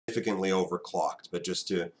significantly overclocked, but just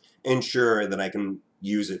to ensure that I can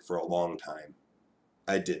use it for a long time.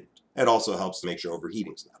 I didn't. It also helps to make sure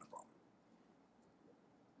overheating's not a problem.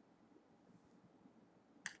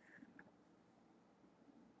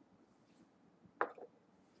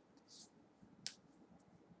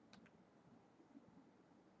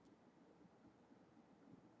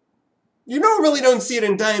 You really don't see it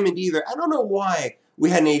in Diamond either. I don't know why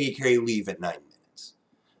we had an AD leave at 9 minutes.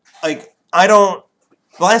 Like, I don't...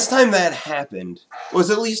 The last time that happened was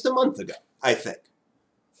at least a month ago, I think.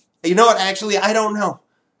 You know what? Actually, I don't know.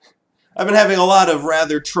 I've been having a lot of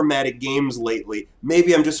rather traumatic games lately.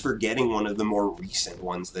 Maybe I'm just forgetting one of the more recent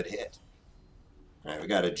ones that hit. Alright, we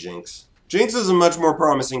got a Jinx. Jinx is a much more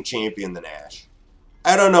promising champion than Ashe.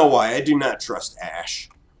 I don't know why. I do not trust Ashe.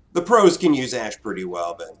 The pros can use Ashe pretty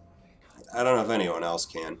well, but I don't know if anyone else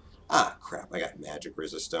can. Ah, crap. I got magic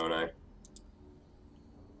resist, don't I?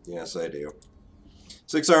 Yes, I do.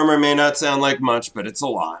 6 armor may not sound like much, but it's a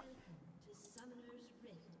lot.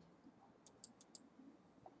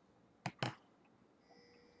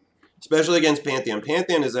 Especially against Pantheon.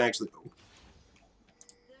 Pantheon is actually... Oh.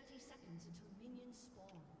 30 seconds until minions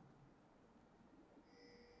spawn.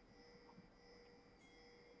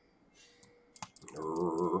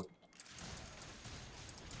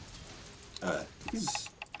 He's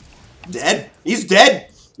dead. He's dead.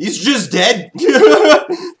 He's just dead.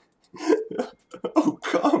 Oh,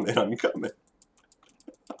 coming. I'm coming.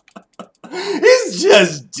 He's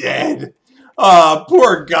just dead. Ah,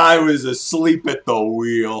 poor guy was asleep at the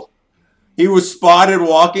wheel. He was spotted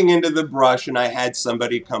walking into the brush, and I had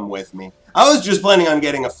somebody come with me. I was just planning on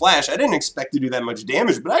getting a flash. I didn't expect to do that much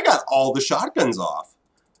damage, but I got all the shotguns off.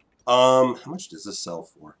 How much does this sell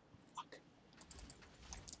for? Fuck.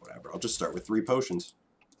 Whatever, I'll just start with 3 potions.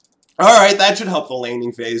 Alright, that should help the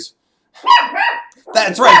laning phase.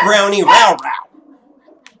 That's right, Brownie. Row, row.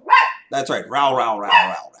 That's right. Row, row, row, row,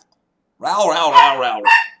 row. Row, row, row, row,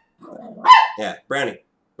 row. Yeah, Brownie.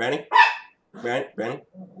 Brownie? Brownie? Brownie?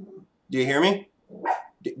 Do you hear me?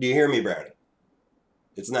 Do you hear me, Brownie?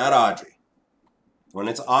 It's not Audrey. When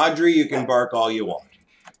it's Audrey, you can bark all you want.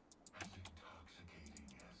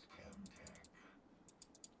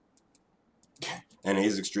 And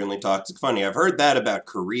he's extremely toxic funny. I've heard that about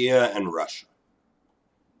Korea and Russia.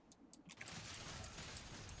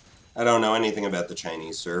 I don't know anything about the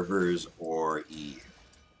Chinese servers or EU.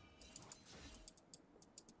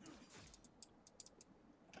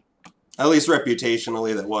 At least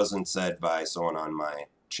reputationally, that wasn't said by someone on my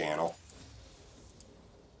channel.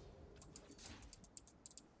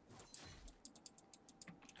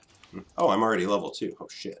 Oh, I'm already level 2. Oh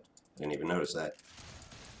shit. I didn't even notice that.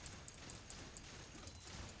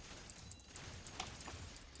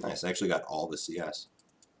 Nice, I actually got all the CS.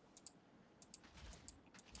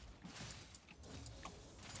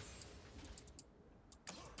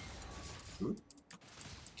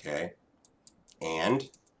 Okay. And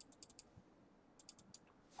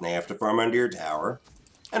they have to farm under your tower.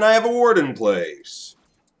 And I have a ward in place.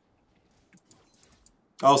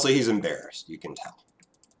 Also, he's embarrassed, you can tell.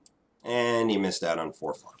 And he missed out on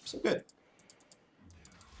 4 farms, so good.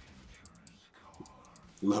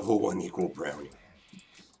 Level 1 equal Brownie.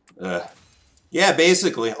 Yeah,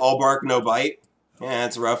 basically, all bark, no bite. Yeah,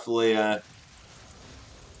 it's roughly,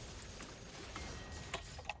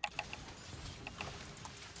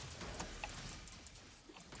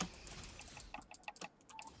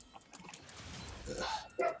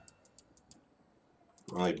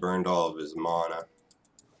 Well, he burned all of his mana.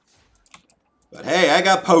 But hey, I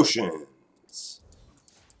got potions.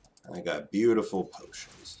 I got beautiful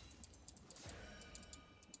potions.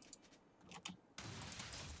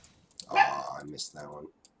 Oh, I missed that one.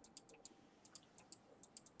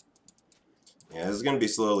 Yeah, this is going to be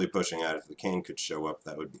slowly pushing out. If the king could show up,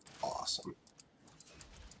 that would be awesome.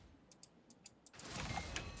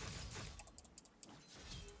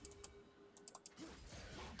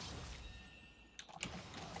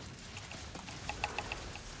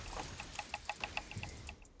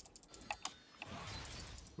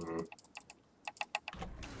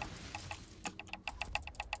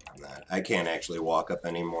 I can't actually walk up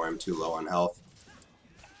anymore. I'm too low on health.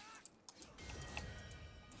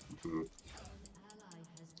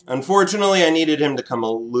 Unfortunately, I needed him to come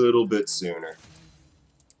a little bit sooner.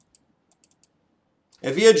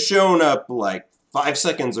 If he had shown up like 5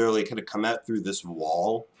 seconds early, he could have come out through this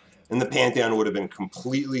wall, and the Pantheon would have been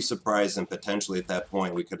completely surprised, and potentially at that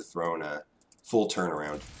point we could have thrown a full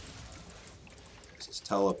turnaround. This is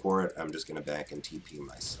teleport. I'm just going to back and TP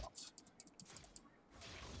myself.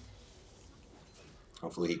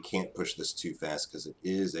 Hopefully he can't push this too fast because it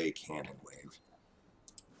is a cannon wave.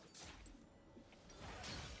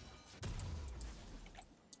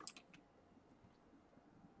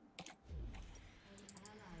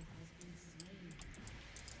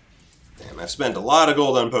 I've spent a lot of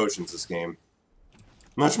gold on potions this game.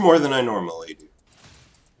 Much more than I normally do.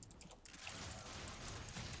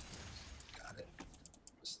 Got it.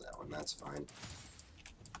 Just that one, that's fine.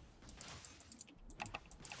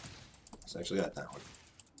 So I actually got that one.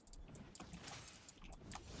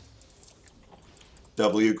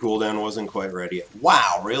 W cooldown wasn't quite ready yet.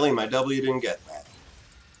 Wow, really? My W didn't get that.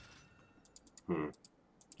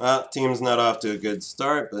 Well, team's not off to a good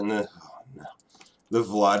start, but oh no. The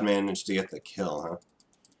Vlad managed to get the kill, huh?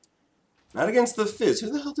 Not against the Fizz. Who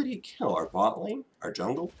the hell did he kill? Our bot lane? Our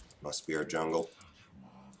jungle? Must be our jungle.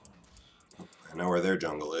 I know where their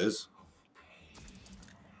jungle is.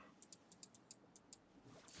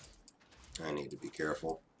 I need to be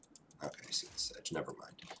careful. Okay, I see the sedge. Never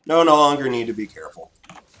mind. No longer need to be careful.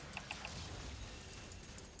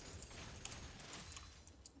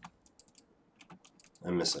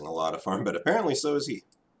 I'm missing a lot of farm, but apparently so is he.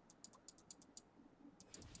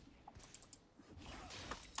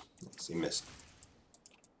 Yes, he missed.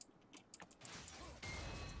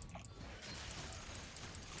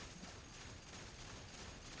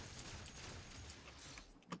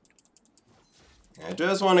 I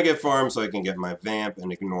just want to get farm so I can get my vamp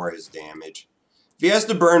and ignore his damage. If he has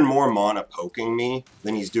to burn more mana poking me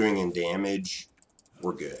than he's doing in damage,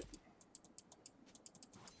 we're good.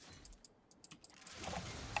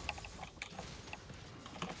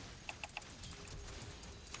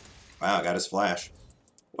 Wow, got his flash.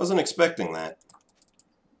 Wasn't expecting that.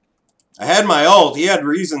 I had my ult. He had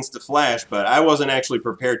reasons to flash, but I wasn't actually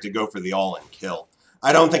prepared to go for the all-in kill.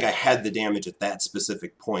 I don't think I had the damage at that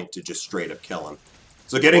specific point to just straight up kill him.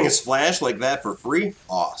 So getting his flash like that for free?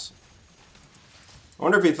 Awesome. I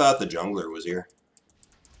wonder if he thought the jungler was here.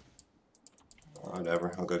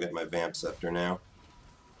 Whatever, I'll go get my Vamp Scepter now.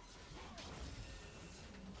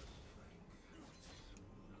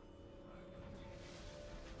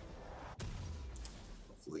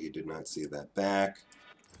 Hopefully he did not see that back.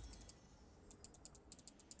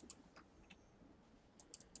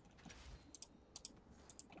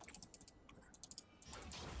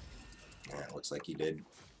 Yeah, looks like he did.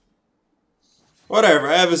 Whatever,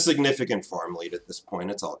 I have a significant farm lead at this point,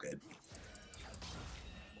 it's all good.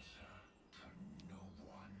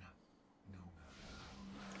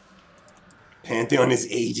 Pantheon is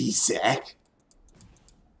 80 sack?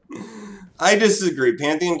 I disagree.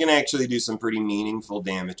 Pantheon can actually do some pretty meaningful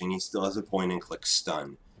damage, and he still has a point-and-click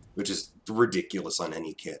stun, which is ridiculous on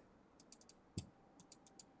any kit.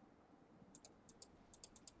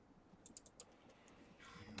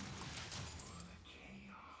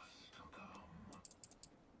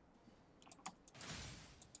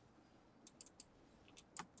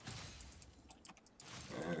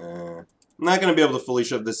 I'm not going to be able to fully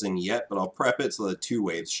shove this in yet, but I'll prep it so that 2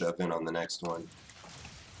 waves shove in on the next one.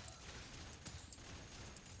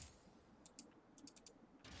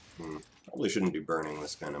 Probably shouldn't be burning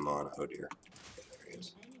this kind of mana. Oh dear. Okay, there he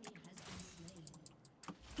is.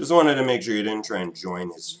 Just wanted to make sure he didn't try and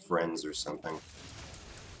join his friends or something.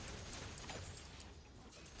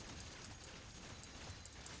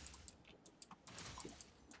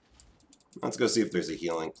 Let's go see if there's a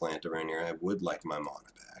healing plant around here. I would like my mana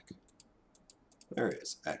back. There it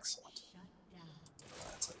is. Excellent.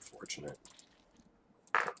 That's unfortunate.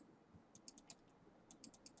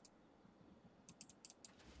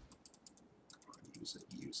 Use it,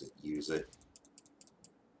 use it, use it.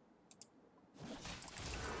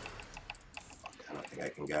 Fuck, I don't think I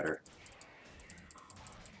can get her.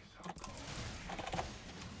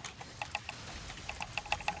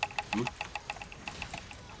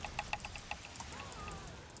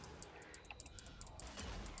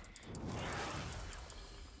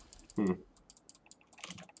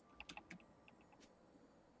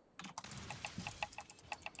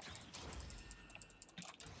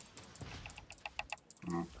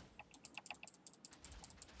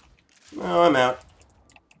 Oh, I'm out.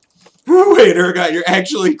 Wait, Urgot, you're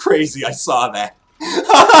actually crazy. I saw that.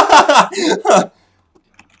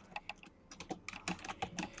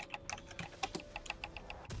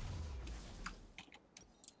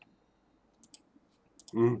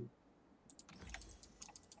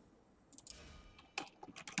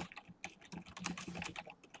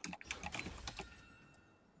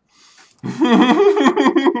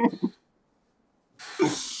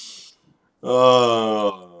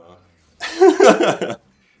 Oh.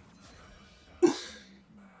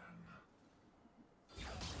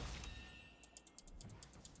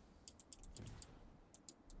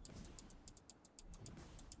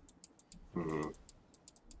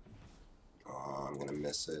 Oh, I'm gonna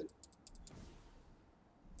miss it.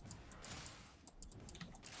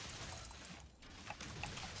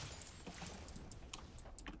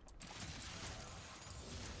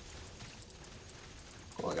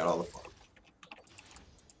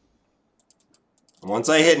 Once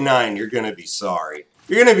I hit 9, you're going to be sorry.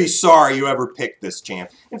 You're going to be sorry you ever picked this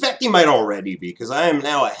champ. In fact, you might already be, because I am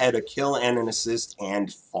now ahead of kill and an assist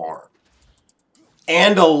and farm.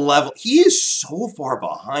 And a level. He is so far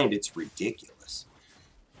behind, it's ridiculous.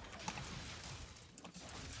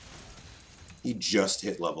 He just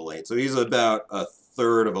hit level 8, so he's about a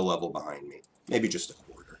third of a level behind me. Maybe just a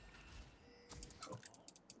quarter.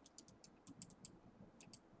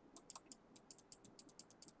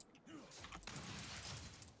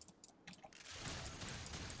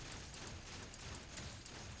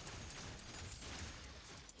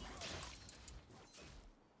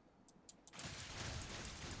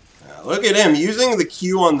 Now, look at him using the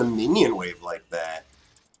Q on the minion wave like that.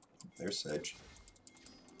 There's Sedge.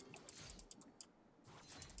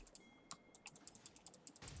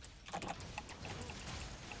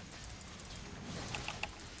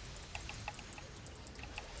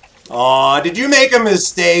 Aw, did you make a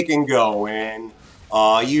mistake and go in?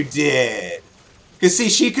 Aw, you did. Because, see,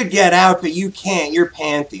 she could get out, but you can't. You're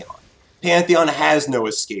Pantheon. Pantheon has no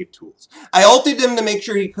escape tools. I ulted him to make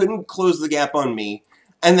sure he couldn't close the gap on me,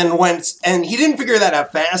 and then went, and he didn't figure that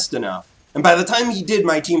out fast enough. And by the time he did,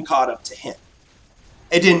 my team caught up to him.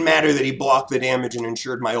 It didn't matter that he blocked the damage and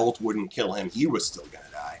ensured my ult wouldn't kill him. He was still gonna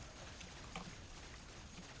die.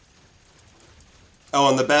 Oh,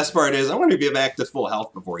 and the best part is, I'm going to be back to full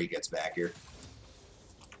health before he gets back here.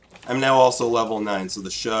 I'm now also level 9, so the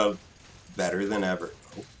shove, better than ever.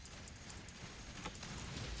 Oh.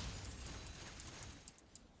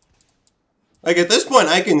 Like, at this point,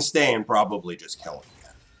 I can stay and probably just kill him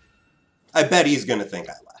again. I bet he's going to think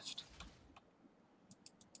I left.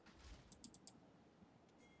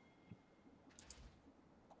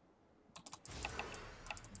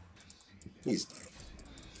 He's dead.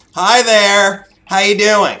 Hi there! How you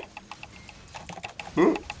doing?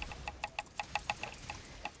 Ow.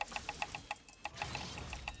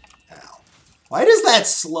 Why does that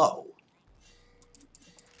slow?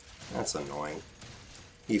 That's annoying.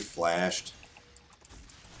 He flashed.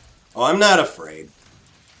 Oh, I'm not afraid.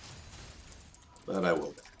 But I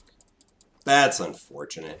will back. That's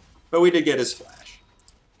unfortunate. But we did get his flash.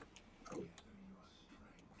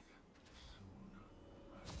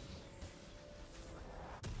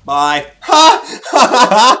 Bye.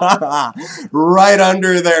 Ha! Right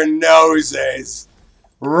under their noses.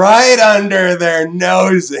 Right under their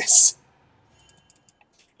noses.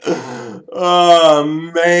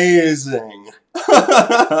 Amazing.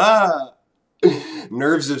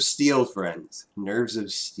 Nerves of steel, friends. Nerves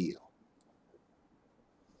of steel.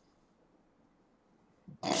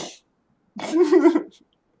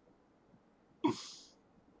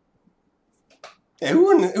 Yeah,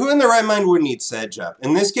 who in their right mind wouldn't eat sedge up?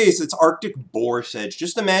 In this case, it's Arctic boar sedge.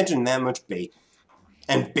 Just imagine that much bacon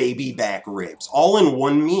and baby back ribs, all in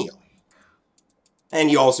one meal.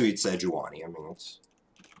 And you also eat Sejuani. I mean, it's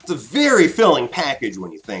a very filling package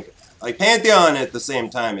when you think of it. Like, Pantheon at the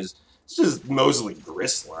same time is it's just mostly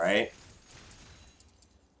gristle, right?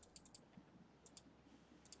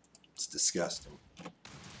 It's disgusting.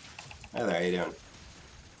 Hi there, how you doing?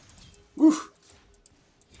 Woo!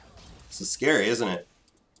 This is scary, isn't it?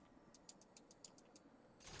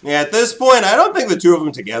 Yeah, at this point, I don't think the two of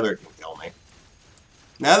them together can kill me.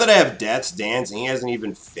 Now that I have Death's Dance and he hasn't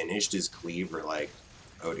even finished his cleave or like...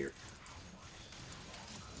 Oh dear.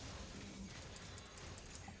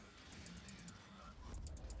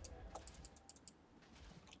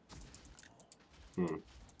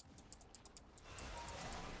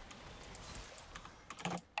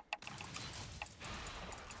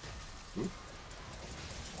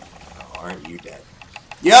 Aren't you dead?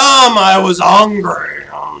 Yum! I was hungry!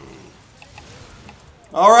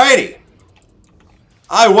 Alrighty.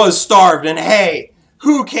 I was starved, and hey,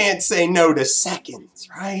 who can't say no to seconds,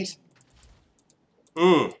 right?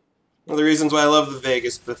 One of the reasons why I love the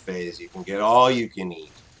Vegas buffets. You can get all you can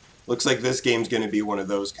eat. Looks like this game's gonna be one of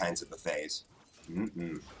those kinds of buffets.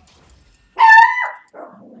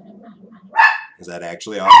 Is that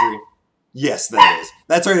actually Audrey? Yes, that is.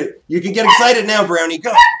 That's right. You can get excited now, Brownie.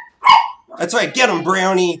 Go! That's right, get him,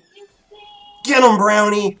 Brownie! Get him,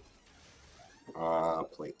 Brownie!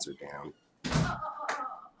 Plates are down.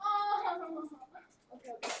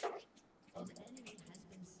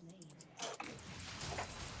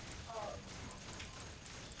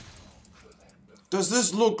 Does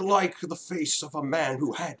this look like the face of a man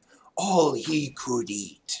who had all he could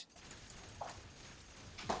eat?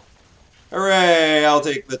 Hooray! I'll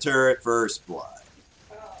take the turret first blood.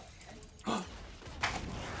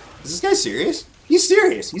 Is this guy serious? He's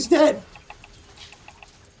serious. He's dead.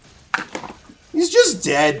 He's just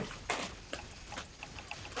dead.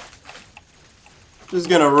 Just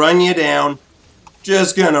gonna run you down.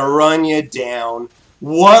 Just gonna run you down.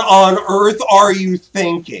 What on earth are you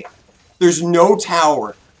thinking? There's no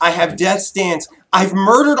tower. I have Death Stance. I've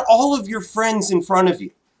murdered all of your friends in front of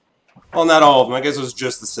you. Well, not all of them. I guess it was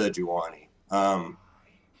just the Sejuani.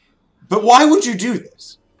 But why would you do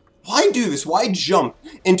this? Why do this? Why jump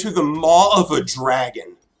into the maw of a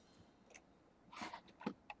dragon?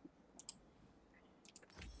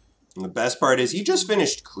 And the best part is he just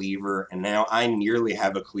finished Cleaver, and now I nearly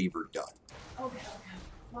have a Cleaver done. Okay.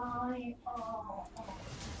 Fine. Oh.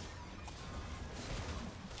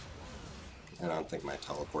 I don't think my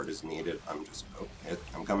teleport is needed. I'm just... Oh,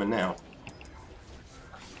 I'm coming now.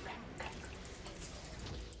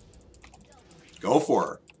 Go for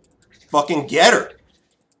her. Fucking get her.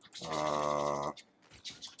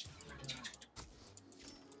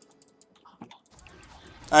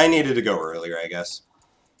 I needed to go earlier, I guess.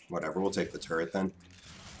 Whatever, we'll take the turret then.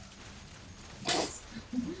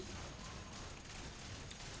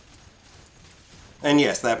 And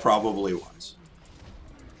yes, that probably was.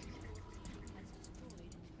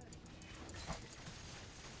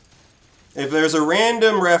 If there's a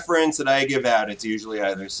random reference that I give out, it's usually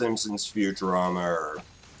either Simpsons, Futurama, or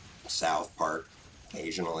South Park,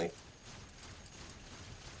 occasionally.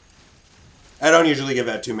 I don't usually give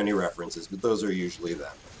out too many references, but those are usually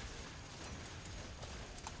them.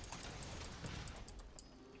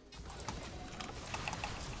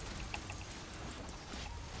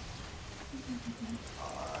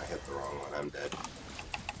 I hit the wrong one. I'm dead.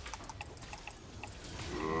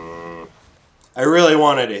 I really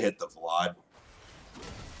wanted to hit the Vlad.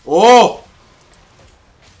 Oh!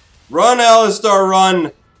 Run, Alistar,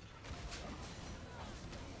 run!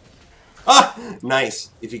 Ah!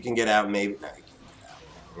 Nice. If you can get out, maybe. No, you can't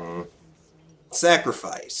get out.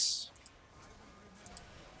 Sacrifice.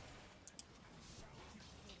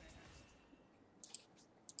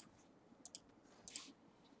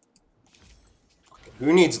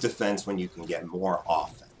 Who needs defense when you can get more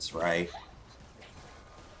offense, right?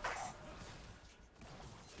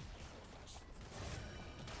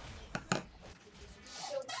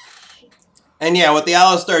 And yeah, what the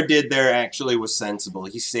Alistar did there actually was sensible.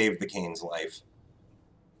 He saved the Kane's life.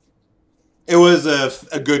 It was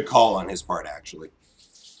a good call on his part, actually.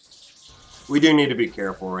 We do need to be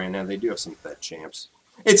careful right now. They do have some fed champs.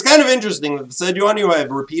 It's kind of interesting that the Sejuani who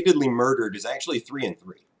I've repeatedly murdered is actually 3-3.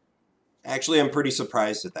 Actually, I'm pretty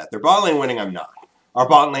surprised at that. Their bot lane winning, I'm not. Our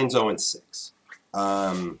bot lane's 0-6.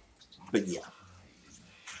 But yeah.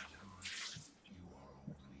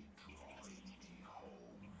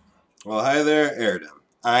 Well, hi there, Erdem.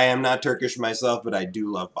 I am not Turkish myself, but I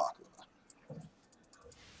do love baklava.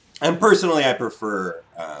 And personally, I prefer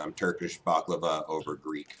Turkish baklava over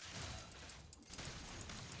Greek.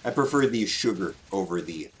 I prefer the sugar over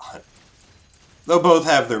the honey. Though both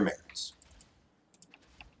have their merits.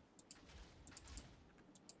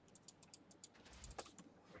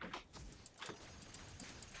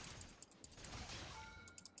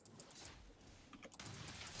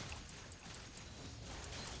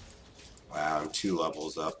 Wow, I'm 2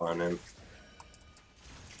 levels up on him.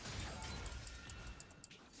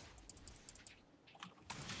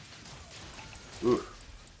 Ooh.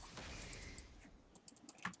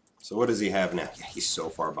 So what does he have now? Yeah, he's so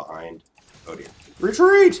far behind. Oh dear.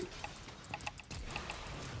 Retreat!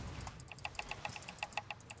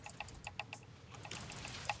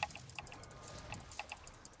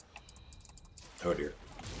 Oh dear.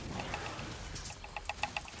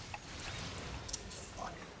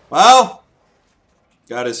 Fuck. Well,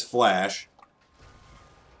 got his flash.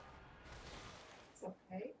 It's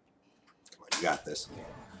okay. Come on, you got this.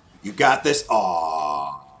 You got this.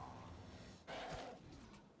 Aww.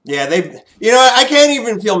 Yeah, they... You know, I can't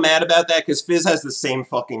even feel mad about that because Fizz has the same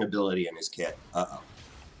fucking ability in his kit. Uh-oh.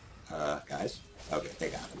 Guys? Okay, they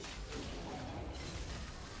got him.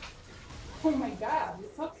 Oh my god,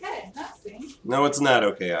 it's okay. Nothing. No, it's not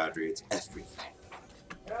okay, Audrey. It's everything.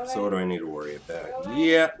 Really? So what do I need to worry about?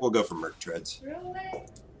 Really? Yeah, we'll go for Merc Treads. Really?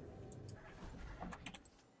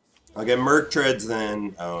 I'll get Merc Treads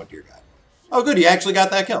then... Oh, dear God. Oh, good, you actually got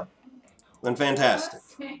that kill. Then fantastic.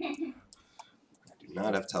 Nothing. I do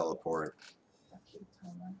not have teleport.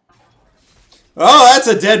 Oh, that's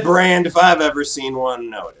a dead brand if I've ever seen one.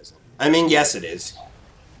 No, it isn't. I mean, yes, it is.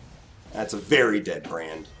 That's a very dead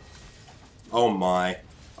brand. Oh, my.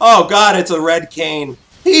 Oh, God, it's a red cane.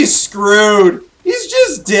 He's screwed. He's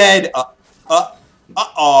just dead.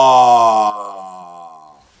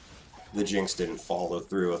 The Jinx didn't follow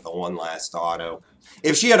through with the one last auto.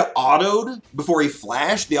 If she had autoed before he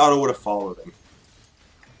flashed, the auto would have followed him.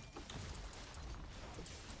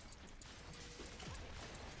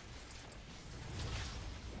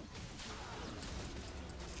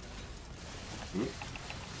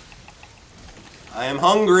 I am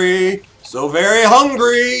hungry. So very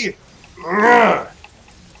hungry. Yeah.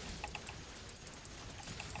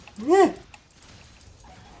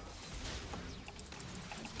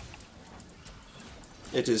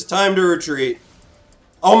 It is time to retreat.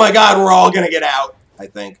 Oh my god, we're all gonna get out, I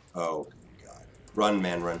think. Oh god. Run,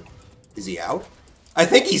 man, run. Is he out? I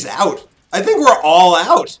think he's out. I think we're all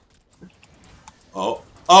out. Oh.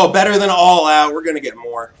 Oh, better than all out. We're gonna get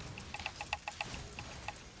more.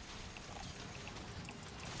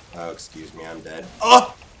 Oh, excuse me, I'm dead.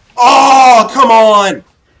 Oh! Oh, come on!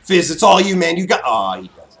 Fizz, it's all you, man. You got... Oh, he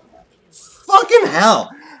doesn't have it. Fucking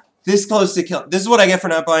hell! This close to kill. This is what I get for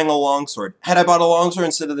not buying a longsword. Had I bought a longsword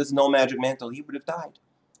instead of this null magic mantle, he would have died.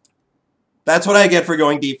 That's what I get for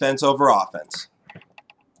going defense over offense.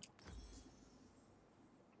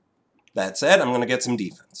 That said, I'm going to get some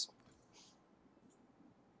defense.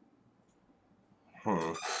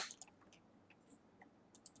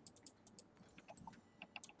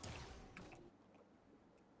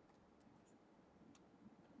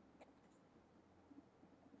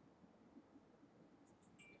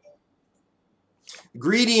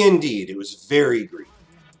 Greedy indeed. It was very greedy.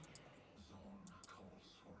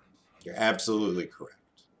 You're absolutely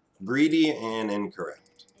correct. Greedy and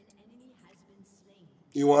incorrect.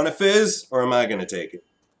 You want a fizz, or am I going to take it?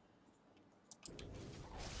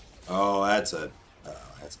 Oh, that's a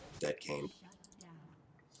dead cane.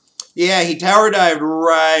 Yeah, he tower dived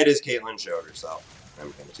right as Caitlyn showed herself.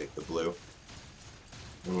 I'm going to take the blue.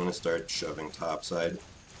 I'm going to start shoving topside.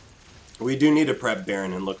 We do need to prep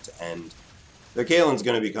Baron and look to end. Their Caitlyn's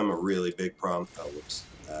going to become a really big problem. Oh, whoops.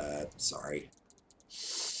 Sorry.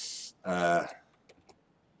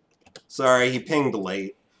 Sorry, he pinged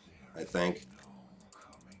late, I think.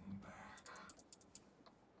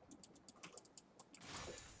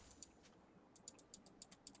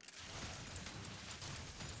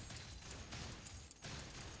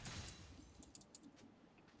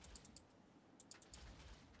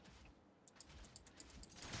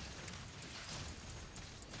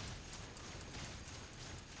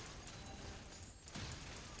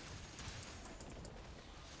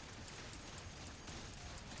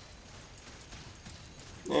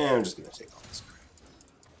 Yeah, I'm just going to take all this crap.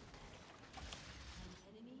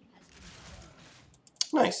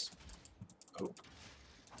 Nice. Oh.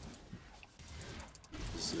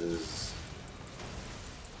 This is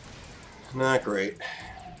not great.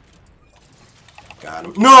 Got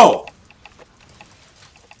him. No!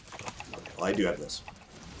 Okay, well, I do have this.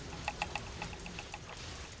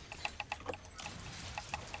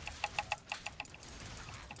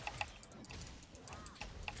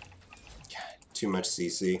 Too much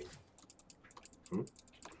CC.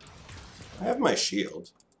 I have my shield.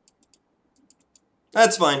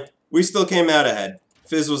 That's fine. We still came out ahead.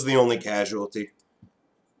 Fizz was the only casualty.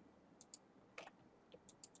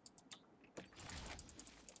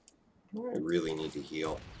 I really need to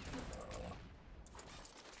heal.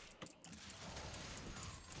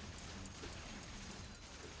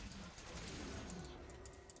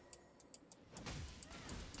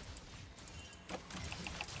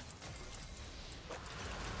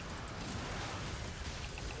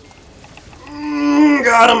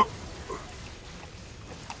 Got him!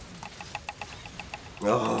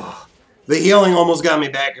 Oh, the healing almost got me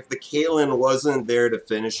back. If the Caitlyn wasn't there to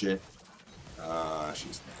finish it.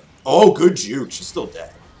 She's dead. Oh, good juke. She's still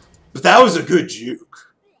dead. But that was a good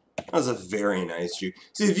juke. That was a very nice juke.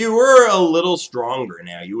 See, if you were a little stronger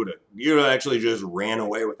now, you would have actually just ran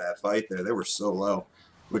away with that fight there. They were so low.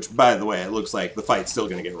 Which, by the way, it looks like the fight's still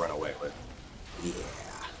going to get run away with.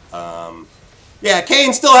 Yeah. Yeah,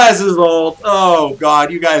 Kane still has his ult. Oh,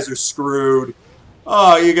 God, you guys are screwed.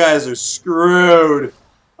 Oh, you guys are screwed.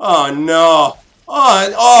 Oh, no.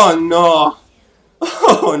 Oh no.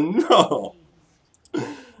 Oh, no.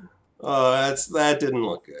 Oh, that didn't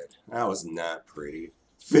look good. That was not pretty.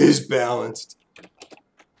 Fizz balanced.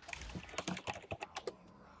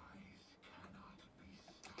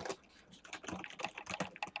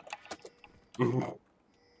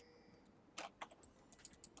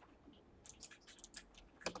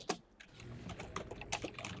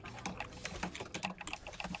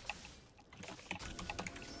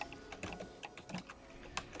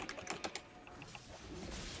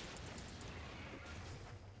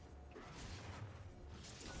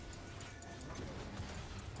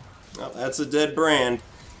 Well, that's a dead brand.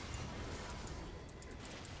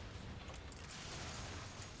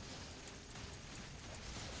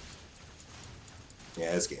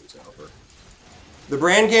 Yeah, this game's over. The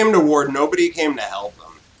brand came to ward, nobody came to help them.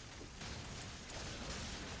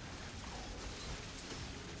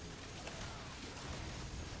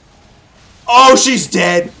 Oh, she's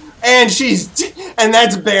dead. And and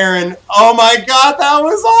that's Baron. Oh my god, that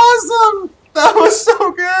was awesome. That was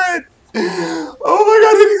so good. Oh my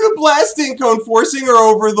god, hitting the blasting cone, forcing her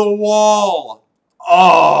over the wall.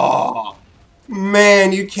 Oh,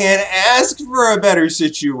 man, you can't ask for a better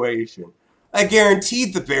situation. I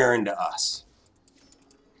guaranteed the Baron to us.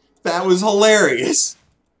 That was hilarious.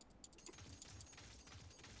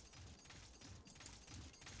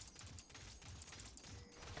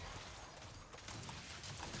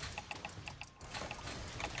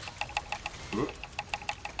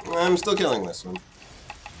 I'm still killing this one.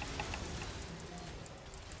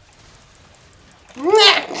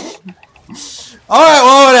 Alright,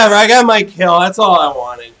 well, whatever. I got my kill. That's all I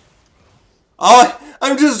wanted.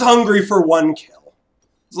 I'm just hungry for one kill.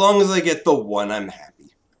 As long as I get the one, I'm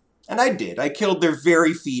happy. And I did. I killed their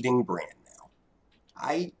very feeding brand now.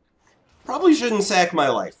 I probably shouldn't sack my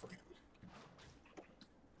life for him.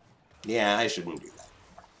 Yeah, I shouldn't do that.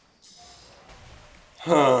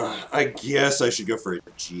 Huh, I guess I should go for a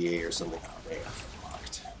GA or something. Oh, they are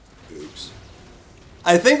fucked. Oops.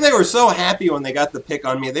 I think they were so happy when they got the pick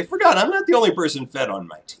on me, they forgot I'm not the only person fed on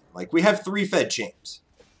my team. Like, we have 3 fed champs.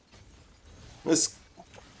 This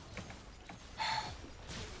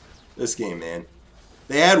game, man.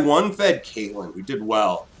 They had 1 fed Caitlyn who did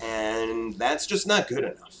well, and that's just not good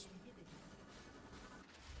enough.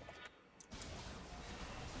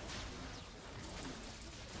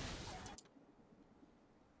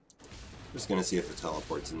 Just gonna see if the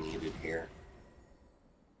teleport's needed here.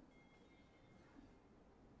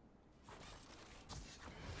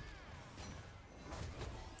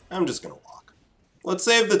 I'm just gonna walk. Let's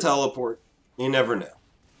save the teleport. You never know.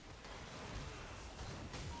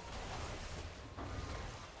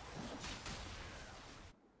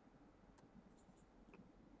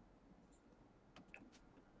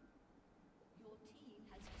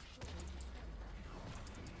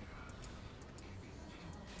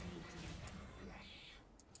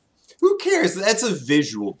 Who cares? That's a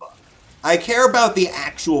visual bug. I care about the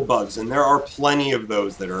actual bugs, and there are plenty of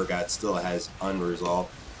those that Urgot still has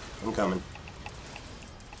unresolved. I'm coming.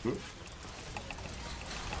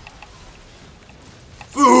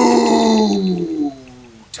 Food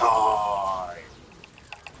time.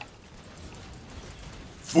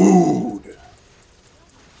 Food.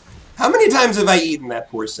 How many times have I eaten that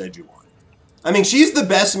poor Sejuani? I mean, she's the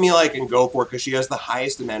best meal I can go for because she has the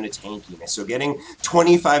highest amount of tankiness. So getting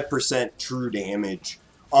 25% true damage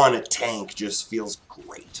on a tank just feels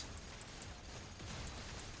great.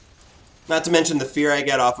 Not to mention the fear I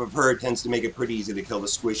get off of her tends to make it pretty easy to kill the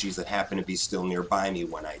squishies that happen to be still nearby me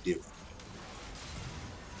when I do it.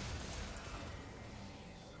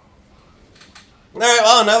 Alright,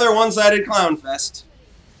 well, another one-sided clown fest.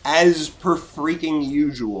 As per freaking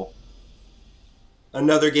usual.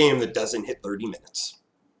 Another game that doesn't hit 30 minutes.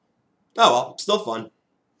 Oh well, still fun.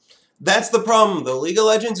 That's the problem, though. League of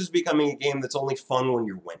Legends is becoming a game that's only fun when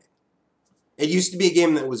you're winning. It used to be a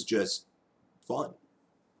game that was just fun.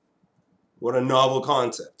 What a novel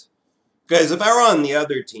concept. Guys, if I were on the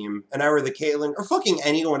other team, and I were the Caitlyn, or fucking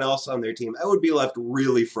anyone else on their team, I would be left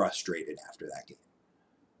really frustrated after that game.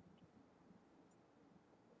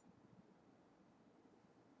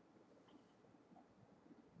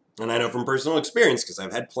 And I know from personal experience, because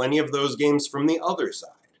I've had plenty of those games from the other side.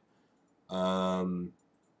 I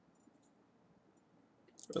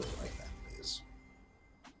really like that Liz.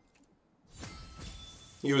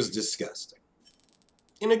 He was disgusting.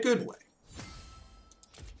 In a good way.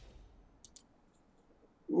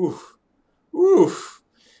 Oof. Oof.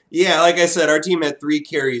 Yeah, like I said, our team had 3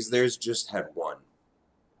 carries. Theirs just had 1.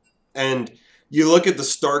 And you look at the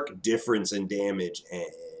stark difference in damage, and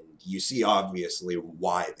you see obviously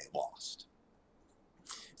why they lost.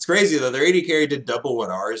 It's crazy though, their AD carry did double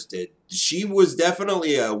what ours did. She was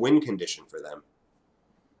definitely a win condition for them.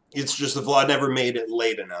 It's just the Vlad never made it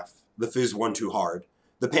late enough. The Fizz won too hard.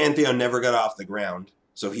 The Pantheon never got off the ground,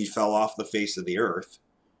 so he fell off the face of the earth.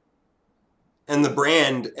 And the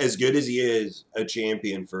Brand, as good as he is a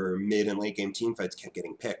champion for mid and late game teamfights, kept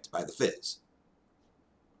getting picked by the Fizz.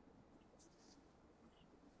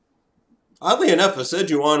 Oddly enough,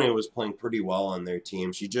 Sejuani was playing pretty well on their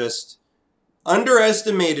team. She just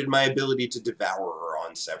underestimated my ability to devour her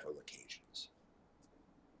on several occasions.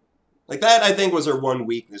 Like that, I think, was her one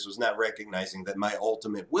weakness, was not recognizing that my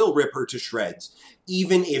ultimate will rip her to shreds,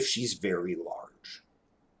 even if she's very large.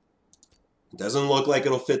 It doesn't look like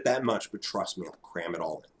it'll fit that much, but trust me, I'll cram it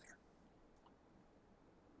all in there.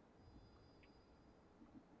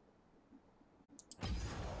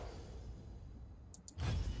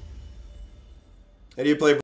 How do you play